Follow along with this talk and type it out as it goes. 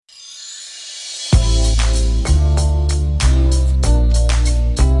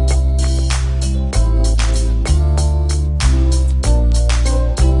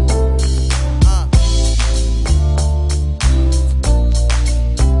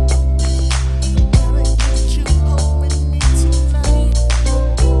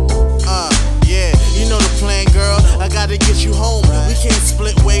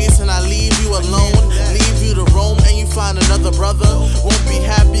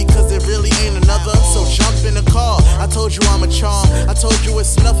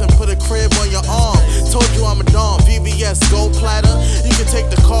yes, gold platter. You can take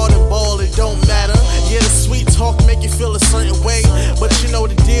the card and ball, it don't matter. Yeah, the sweet talk make you feel a certain way, but you know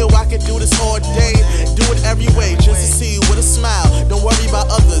the deal, I can do this all day. Do it every way, just to see you with a smile. Don't worry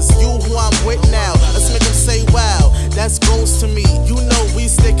about others, you who I'm with now. Let's make them say wow, that's goals to me. You know we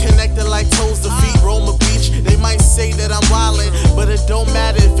stay connected like toes to feet. Roma Beach, they might say that I'm wildin', but it don't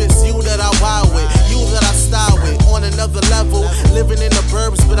matter if it's you that I wild with, you that I style with. On another level, living in the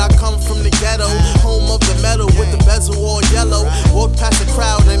burbs, but I come from the ghetto. Home of the metal with the bezel all yellow. Walk past the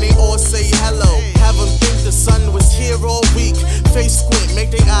crowd and they all say hello. Have them think the sun was here all week. Face squint,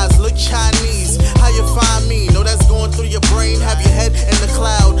 make their eyes look Chinese. How you find me? Know that's going through your brain. Have your head in the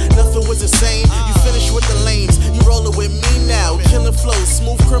cloud, nothing was the same. You finish with the lanes, you rollin' with me now. Killing flow,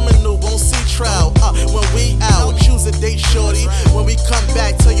 smooth criminal, won't see trial. When we out, choose a date, shorty. When we come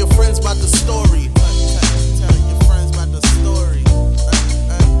back, tell your friends about the story. Tell your friends about the story.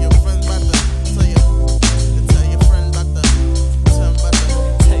 Your friends about the tell your friends about the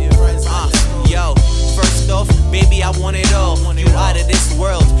tell your friends about the story. Yo, first off, baby, I want it all. You out of this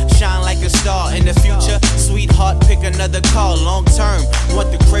world, shine like a star. In the future, sweetheart, pick another car. Long term,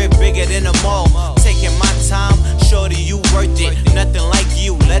 want the crib bigger than a mall. Taking my time, shorty, you worth it. Nothing like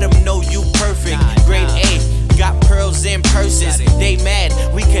you, let them know you perfect. Grade A, got pearls and purses. They mad,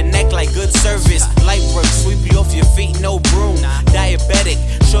 we connect like good service. Light work, sweep you off your feet, no broom. Diabetic,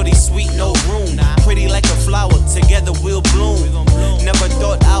 shorty sweet, no room. Pretty like a flower, together we'll bloom. Never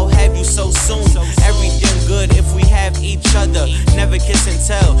thought I'll have you so soon. Everything good if we have each other. Never kiss and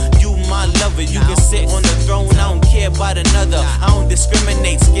tell, you my lover. You can sit on the throne, I don't care about another. I don't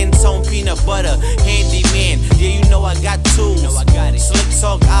discriminate, skin tone, peanut butter. Handyman, yeah, you know I got tools. Slick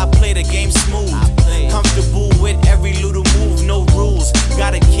talk, I play the game smooth. Comfortable with every little move, no rules.